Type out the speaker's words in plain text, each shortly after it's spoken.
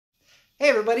Hey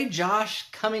everybody,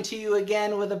 Josh coming to you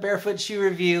again with a barefoot shoe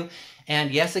review. And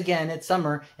yes, again, it's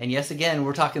summer. And yes, again,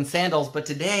 we're talking sandals, but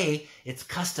today it's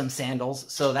custom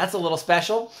sandals. So that's a little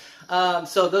special.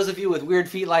 So those of you with weird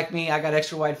feet like me, I got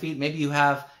extra wide feet. Maybe you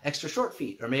have extra short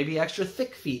feet, or maybe extra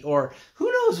thick feet, or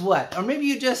who knows what. Or maybe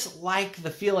you just like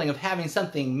the feeling of having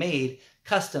something made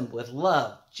custom with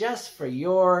love just for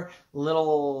your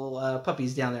little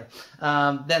puppies down there.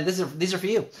 Then these are for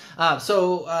you.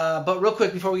 But real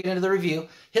quick before we get into the review,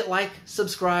 hit like,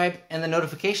 subscribe, and the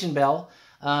notification bell.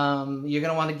 You're going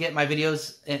to want to get my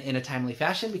videos in a timely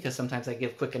fashion because sometimes I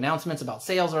give quick announcements about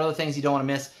sales or other things you don't want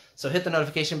to miss. So hit the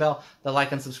notification bell. The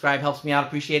like and subscribe helps me out.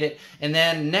 Appreciate it. And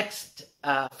then next,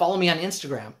 follow me on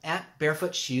Instagram at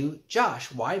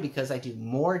BarefootShoeJosh. Why? Because I do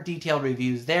more detailed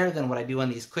reviews there than what I do on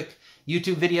these quick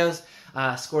YouTube videos.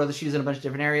 Score the shoes in a bunch of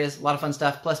different areas. A lot of fun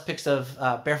stuff. Plus pics of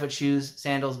barefoot shoes,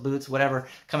 sandals, boots, whatever,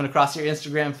 coming across your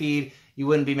Instagram feed. You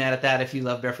wouldn't be mad at that if you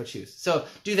love barefoot shoes. So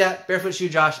do that, Barefoot Shoe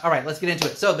Josh. All right, let's get into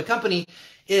it. So the company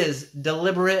is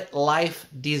Deliberate Life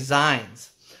Designs.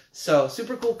 So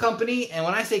super cool company. And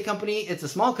when I say company, it's a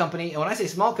small company. And when I say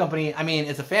small company, I mean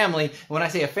it's a family. And when I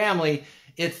say a family,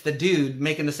 it's the dude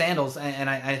making the sandals. And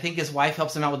I think his wife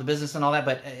helps him out with the business and all that.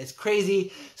 But it's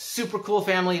crazy, super cool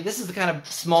family. This is the kind of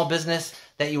small business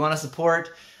that you want to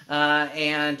support.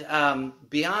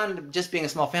 Beyond just being a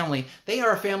small family, they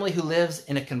are a family who lives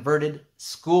in a converted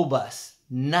school bus.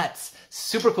 Nuts.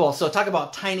 Super cool. So talk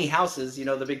about tiny houses, you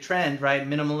know, the big trend, right?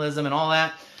 Minimalism and all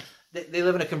that. They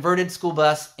live in a converted school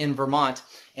bus in Vermont.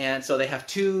 And so they have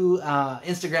two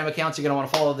Instagram accounts. You're going to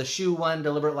want to follow the shoe one,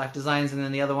 Deliberate Life Designs, and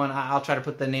then the other one, I'll try to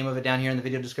put the name of it down here in the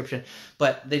video description.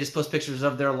 But they just post pictures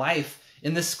of their life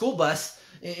in this school bus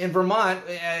in Vermont.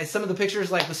 Some of the pictures,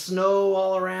 like the snow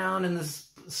all around and this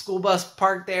school bus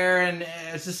parked there, and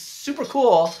it's just super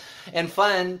cool and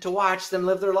fun to watch them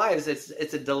live their lives.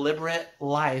 It's a deliberate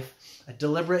life, a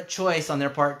deliberate choice on their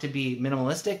part to be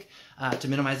minimalistic, to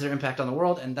minimize their impact on the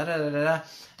world, and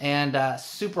and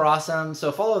super awesome.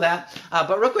 So follow that.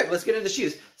 But real quick, let's get into the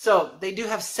shoes. So they do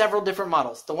have several different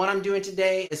models. The one I'm doing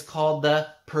today is called the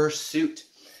Pursuit.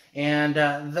 And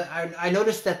I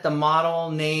noticed that the model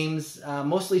names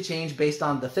mostly change based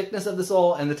on the thickness of the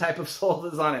sole and the type of sole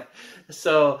that's on it.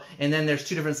 So, and then there's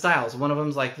two different styles. One of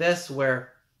them's like this,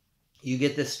 where you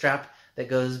get this strap that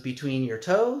goes between your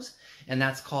toes, and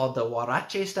that's called the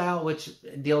huarache style, which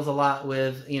deals a lot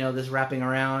with, you know, this wrapping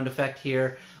around effect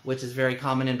here, which is very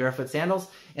common in barefoot sandals.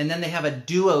 And then they have a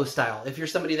duo style. If you're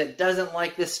somebody that doesn't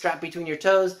like this strap between your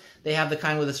toes, they have the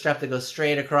kind with a strap that goes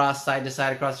straight across, side to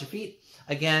side across your feet.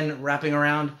 Again, wrapping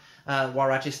around,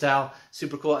 huarache style,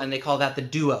 super cool, and they call that the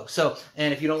duo. So,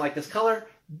 and if you don't like this color,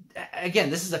 again,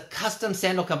 this is a custom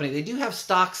sandal company. They do have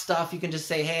stock stuff. You can just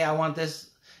say, hey, I want this,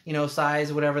 you know,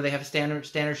 size, whatever. They have standard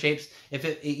shapes. If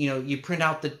it, you know, you print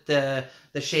out the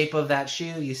shape of that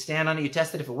shoe, you stand on it, you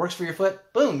test it. If it works for your foot,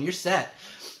 boom, you're set.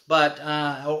 But,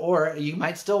 or you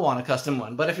might still want a custom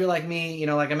one. But if you're like me, you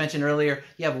know, like I mentioned earlier,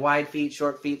 you have wide feet,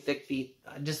 short feet, thick feet,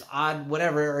 just odd,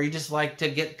 whatever, or you just like to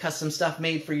get custom stuff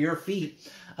made for your feet,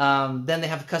 then they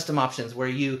have custom options where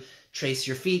you trace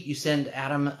your feet. You send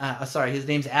Adam, sorry, his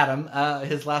name's Adam,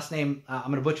 his last name, I'm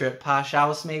going to butcher it,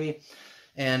 Pashaus maybe,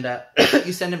 and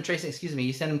you send him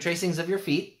tracings of your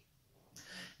feet.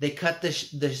 They cut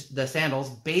the sandals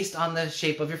based on the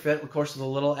shape of your foot, of course, with a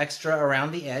little extra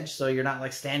around the edge, so you're not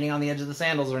like standing on the edge of the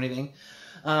sandals or anything.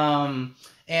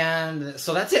 And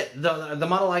so that's it. The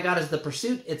model I got is the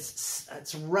Pursuit.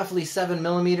 It's roughly 7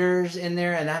 millimeters in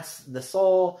there, and that's the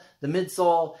sole, the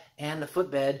midsole, and the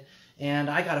footbed.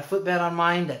 And I got a footbed on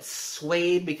mine that's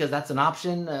suede because that's an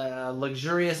option, a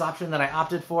luxurious option that I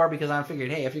opted for because I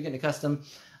figured, hey, if you're getting a custom,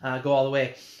 go all the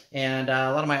way. And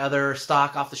a lot of my other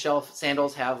stock off-the-shelf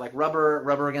sandals have like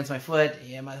rubber against my foot.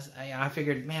 Yeah, I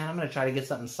figured, man, I'm going to try to get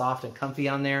something soft and comfy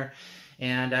on there.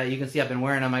 And you can see I've been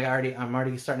wearing them. I'm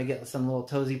already starting to get some little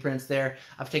toesy prints there.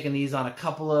 I've taken these on a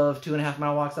couple of 2.5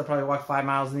 mile walks. I've probably walked 5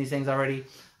 miles in these things already.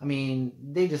 I mean,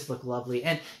 they just look lovely.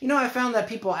 And, you know, I found that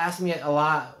people ask me a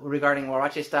lot regarding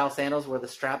huarache style sandals where the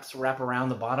straps wrap around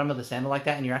the bottom of the sandal like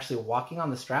that and you're actually walking on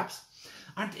the straps.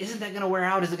 Isn't that going to wear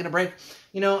out? Is it going to break?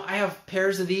 You know, I have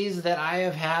pairs of these that I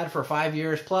have had for 5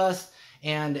 years plus,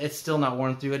 and it's still not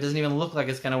worn through. It doesn't even look like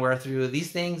it's going to wear through.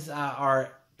 These things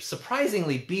are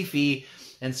surprisingly beefy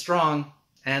and strong,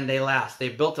 and they last.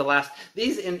 They're built to last.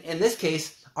 These, in this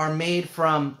case, are made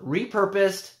from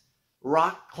repurposed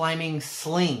rock climbing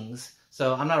slings.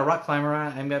 So I'm not a rock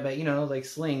climber, but you know, like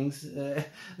slings.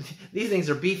 These things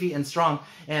are beefy and strong,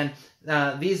 and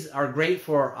these are great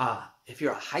for if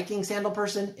you're a hiking sandal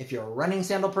person, if you're a running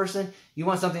sandal person, you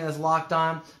want something that's locked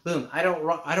on, boom. I don't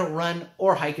run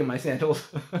or hike in my sandals,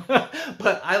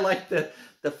 but I like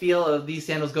the feel of these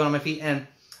sandals going on my feet. And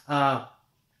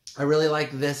I really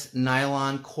like this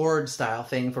nylon cord style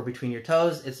thing for between your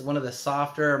toes. It's one of the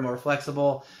softer, more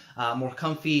flexible, more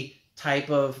comfy type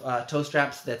of toe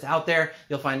straps that's out there.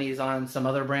 You'll find these on some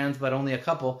other brands, but only a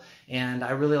couple. And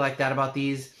I really like that about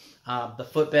these. The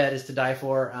footbed is to die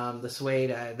for. The suede,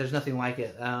 there's nothing like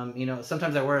it. You know,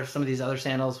 sometimes I wear some of these other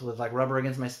sandals with like rubber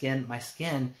against my skin. My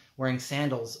skin wearing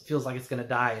sandals feels like it's gonna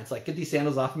die. It's like, get these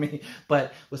sandals off me.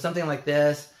 But with something like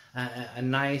this, a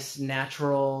nice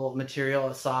natural material,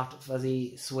 a soft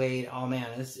fuzzy suede, oh man,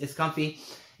 it's comfy.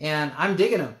 And I'm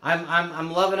digging them.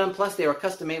 I'm loving them. Plus, they were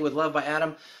custom made with love by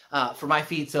Adam for my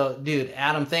feet. So, dude,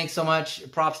 Adam, thanks so much.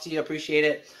 Props to you. Appreciate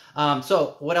it.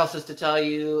 So, what else is to tell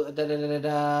you? They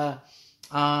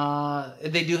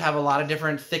do have a lot of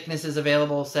different thicknesses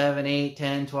available. 7, 8,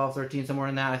 10, 12, 13, somewhere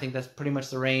in that. I think that's pretty much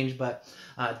the range. But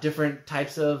different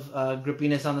types of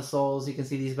grippiness on the soles. You can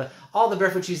see these. But all the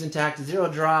Barefoot shoes intact.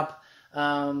 0 drop.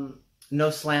 No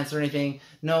slants or anything.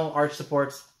 No arch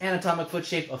supports. Anatomic foot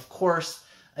shape, of course.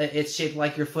 It's shaped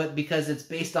like your foot because it's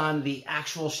based on the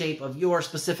actual shape of your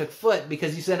specific foot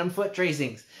because you sent them foot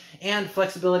tracings. And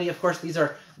flexibility, of course, these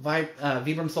are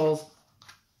Vibram soles.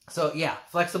 So yeah,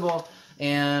 flexible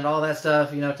and all that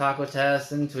stuff, you know, taco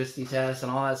test and twisty test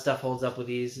and all that stuff holds up with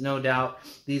these, no doubt.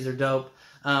 These are dope.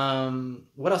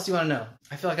 What else do you want to know?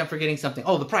 I feel like I'm forgetting something.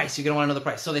 Oh, the price. You're going to want to know the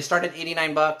price. So they start at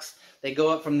 $89. They go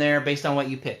up from there based on what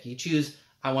you pick. You choose,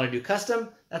 I want to do custom,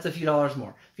 that's a few dollars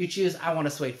more. If you choose, I want a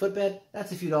suede footbed,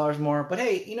 that's a few dollars more. But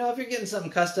hey, you know, if you're getting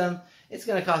something custom, it's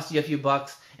going to cost you a few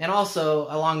bucks. And also,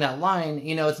 along that line,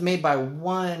 you know, it's made by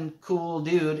one cool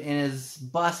dude in his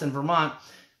bus in Vermont.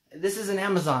 This isn't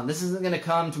Amazon. This isn't going to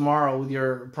come tomorrow with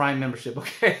your Prime membership,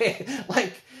 okay?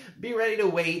 Like, be ready to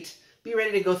wait. Be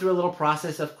ready to go through a little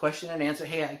process of question and answer.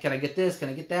 Hey, can I get this? Can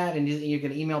I get that? And you're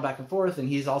going to email back and forth. And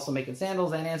he's also making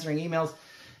sandals and answering emails.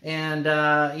 And,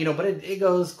 you know, but it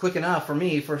goes quick enough for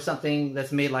me for something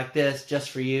that's made like this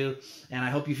just for you. And I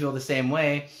hope you feel the same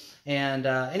way. And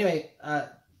anyway,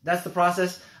 that's the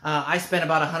process. I spent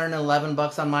about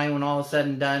 $111 on mine when all is said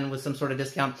and done with some sort of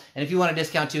discount. And if you want a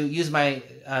discount too, use my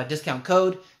discount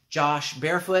code, Josh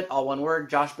Barefoot, all one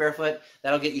word, Josh Barefoot.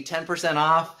 That'll get you 10%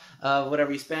 off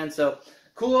whatever you spend. So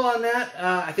cool on that.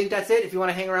 I think that's it. If you want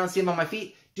to hang around and see them on my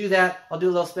feet, do that. I'll do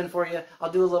a little spin for you.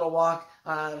 I'll do a little walk.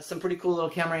 Some pretty cool little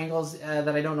camera angles that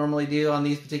I don't normally do on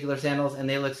these particular sandals, and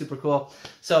they look super cool.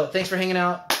 So thanks for hanging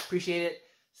out. Appreciate it.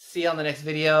 See you on the next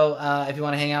video. If you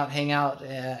want to hang out, hang out.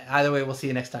 Either way, we'll see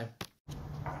you next time.